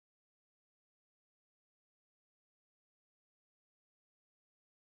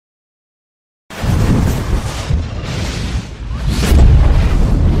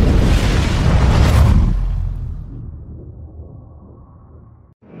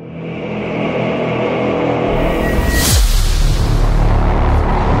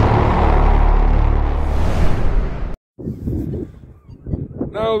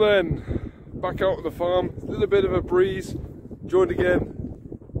Well then, back out on the farm, a little bit of a breeze, joined again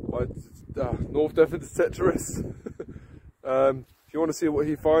by North Devon Detectorist. If you want to see what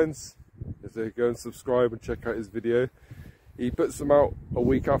he finds, go and subscribe and check out his video. He puts them out a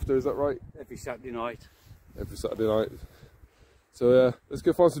week after, is that right? Every Saturday night. Every Saturday night. So let's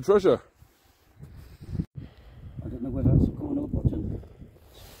go find some treasure. I don't know whether that's a coin or a button.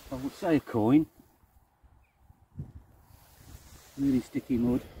 I would say a coin. Really sticky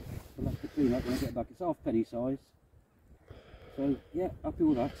mud. I'll have to clean up when I get back. It's halfpenny size. So yeah, happy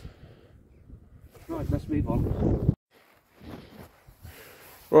with that. Right, let's move on.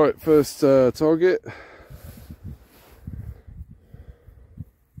 Right, first target.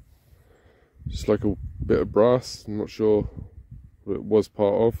 Just like a bit of brass. I'm not sure what it was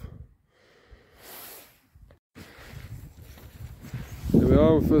part of. Here we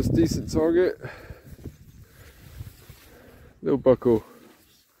are, first decent target. Little buckle.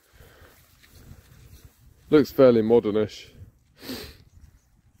 Looks fairly modernish.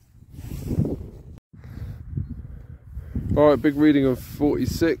 Alright, big reading of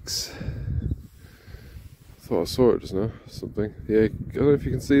 46. Thought I saw it just now, something. Yeah, I don't know if you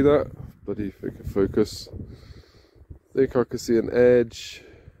can see that. Bloody if I can focus. I think I could see an edge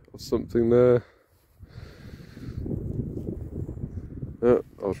or something there. Oh,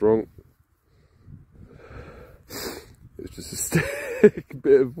 I was wrong. It's just a stick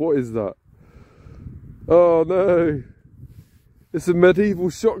bit of, what is that? Oh no! It's a medieval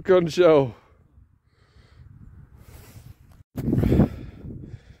shotgun shell.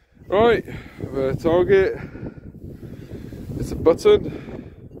 Right, target. It's a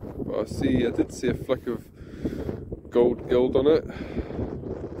button, but I did see a fleck of gold gild on it.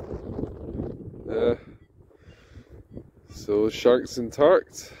 Yeah. So the shank's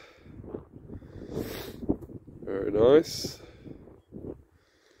intact. Very nice.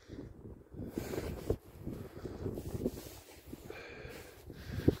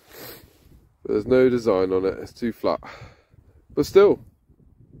 There's no design on it, it's too flat. But still,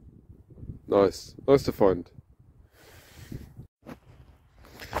 nice. Nice to find.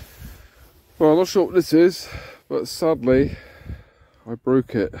 Well, I'm not sure what this is, but sadly, I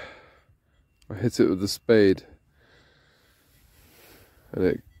broke it. I hit it with a spade.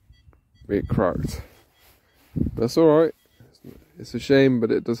 And it cracked. That's alright. It's a shame,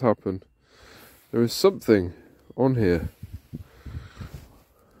 but it does happen. There is something on here.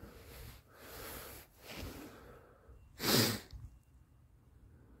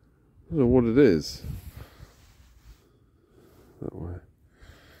 I don't know what it is. That way.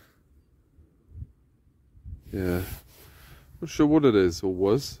 Yeah. Not sure what it is or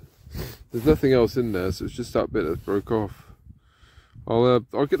was. There's nothing else in there, so it's just that bit that broke off. I'll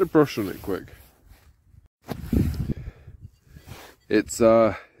get a brush on it quick. It's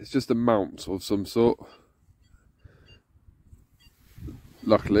just a mount of some sort.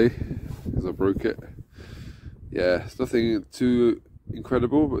 Luckily, because I broke it. Yeah, it's nothing too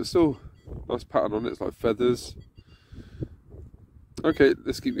incredible, but it's still a nice pattern on it. It's like feathers. Okay,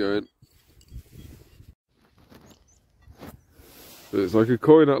 let's keep going. But it's like a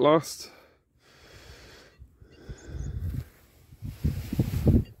coin at last.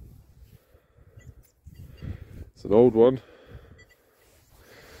 It's an old one.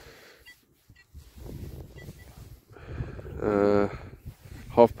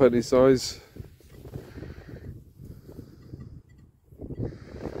 Halfpenny size.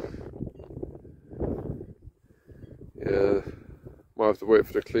 Yeah, might have to wait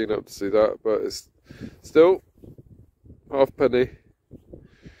for the clean up to see that, but it's still halfpenny.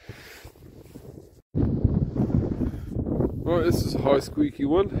 Right, this is a high squeaky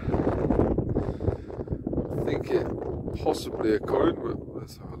one. I think it possibly a coin, but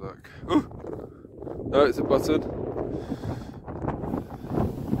let's have a look. Oh, no, it's a button.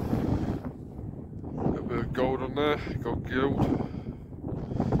 A bit of gold on there, gold gild.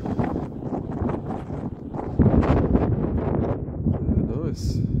 Yeah,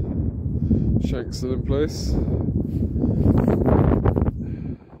 nice. Shank's still in place.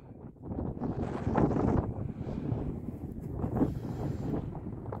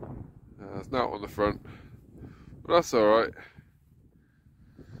 There's not on the front, but that's alright.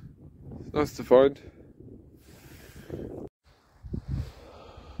 It's nice to find.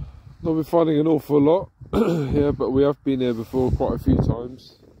 Not been finding an awful lot here, but we have been here before quite a few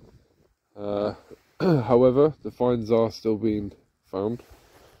times. However, the finds are still being found.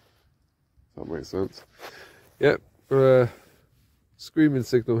 If that makes sense. Yep, screaming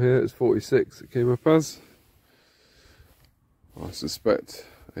signal here is 46. It came up as. I suspect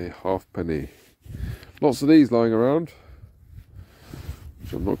a halfpenny. Lots of these lying around.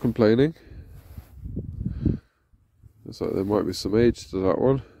 which I'm not complaining. Looks like there might be some age to that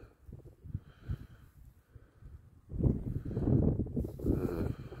one.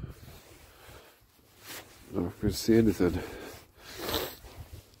 I don't know if I can see anything.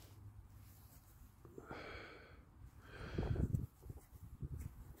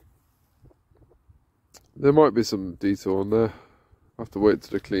 There might be some detail on there. I'll have to wait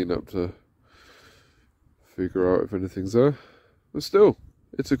till the clean up to figure out if anything's there. But still,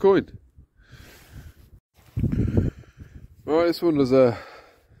 it's a coin. Alright, this one was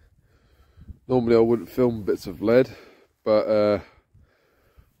normally I wouldn't film bits of lead, but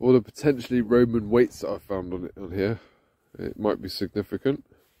all the potentially Roman weights that I found on here, it might be significant.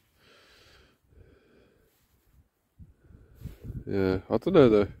 Yeah, I don't know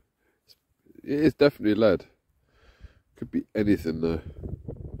though. It is definitely lead. Could be anything though.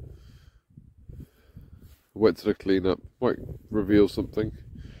 Wait till the clean up. Might reveal something.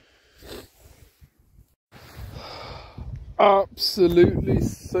 Absolutely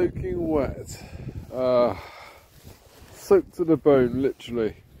soaking wet. Soaked to the bone,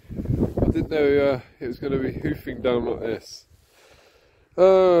 literally. I didn't know it was going to be hoofing down like this.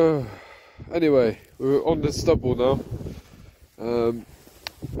 Anyway, we're on the stubble now.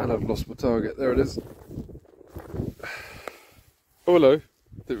 And I've lost my target. There it is. Oh, hello.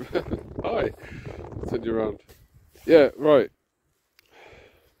 Hi. Turn you around. Yeah, right.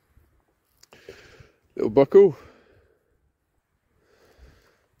 Little buckle.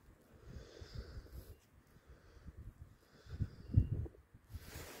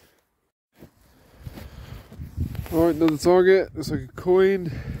 Alright, another target. Looks like a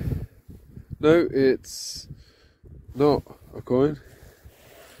coin. No, it's not a coin.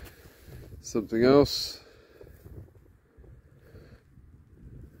 Something else.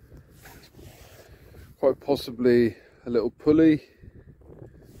 Quite possibly a little pulley.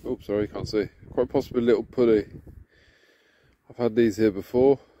 Oh, sorry, can't see. Quite possibly a little pulley. I've had these here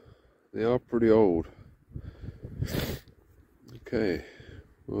before. They are pretty old. Okay,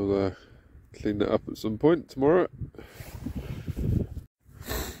 we'll clean that up at some point tomorrow.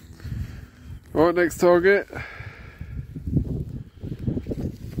 Alright, next target.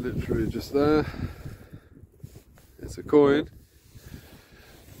 Literally just there. It's a coin.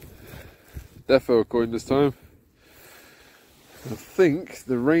 Defo coin this time. I think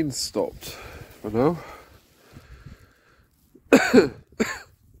the rain stopped for now.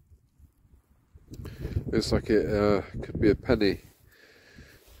 Looks like it could be a penny.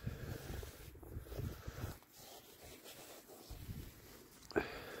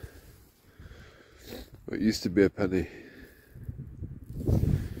 It used to be a penny.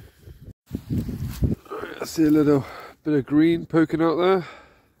 I see a little bit of green poking out there.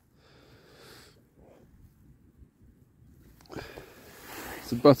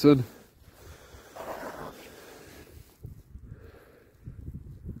 It's a button.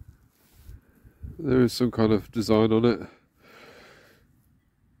 There is some kind of design on it.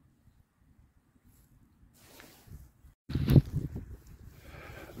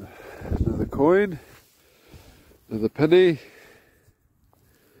 Another coin. Another penny.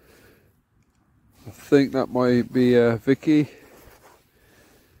 I think that might be Vicky.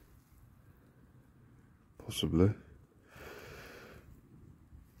 Possibly.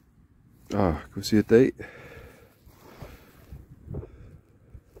 Ah, can we see a date?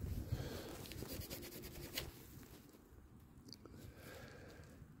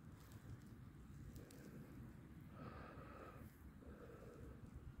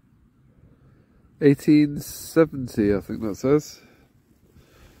 $1870, I think that says.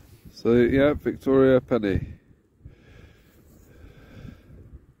 So yeah, Victoria penny.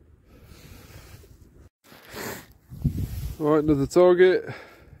 Alright, another target.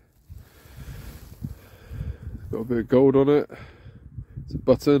 Got a bit of gold on it. It's a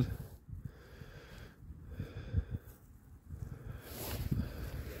button.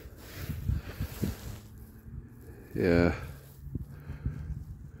 Yeah.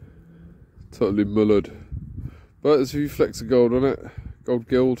 Totally mullered. But there's a few flecks of gold on it. Gold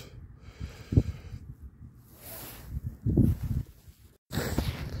gild.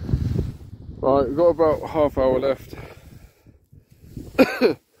 Right, we've got about half hour left.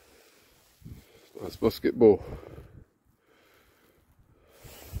 Nice basketball.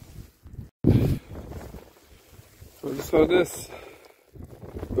 I just found this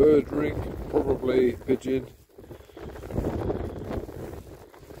bird ring, probably pigeon.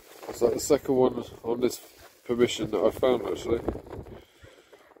 It's like the second one on this permission that I found actually.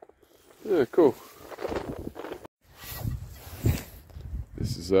 Yeah, cool.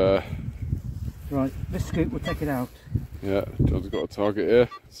 This is right, this scoop, we'll take it out. Yeah, John's got a target here.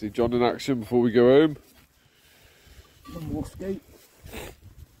 See John in action before we go home. One more scoop.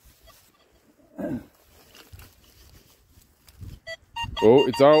 Oh,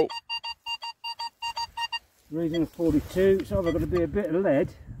 it's out. Reading of 42, it's either going to be a bit of lead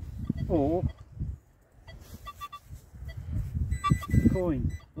or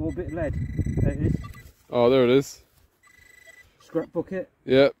coin or a bit of lead. There it is. Oh, there it is. Scrap bucket.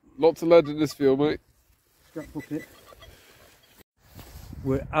 Yeah, lots of lead in this field, mate. Scrap bucket.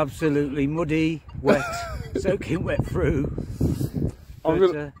 We're absolutely muddy, wet, soaking wet through.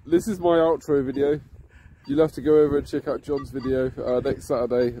 This is my outro video. You'll have to go over and check out John's video next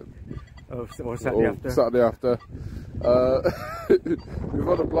Saturday. Or Saturday after. Saturday after. We've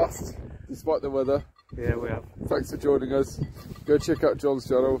had a blast despite the weather. Yeah, we have. Thanks for joining us. Go check out John's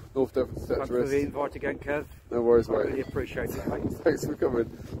channel, North Devon Detectorist. Thanks for the invite again, Kev. No worries, mate. I really appreciate it, mate. Thanks for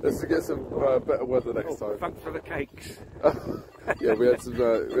coming. Let's get some better weather next time. Thanks for the cakes. Yeah, we had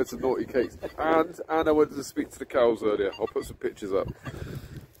some naughty cakes. And I went to speak to the cows earlier. I'll put some pictures up.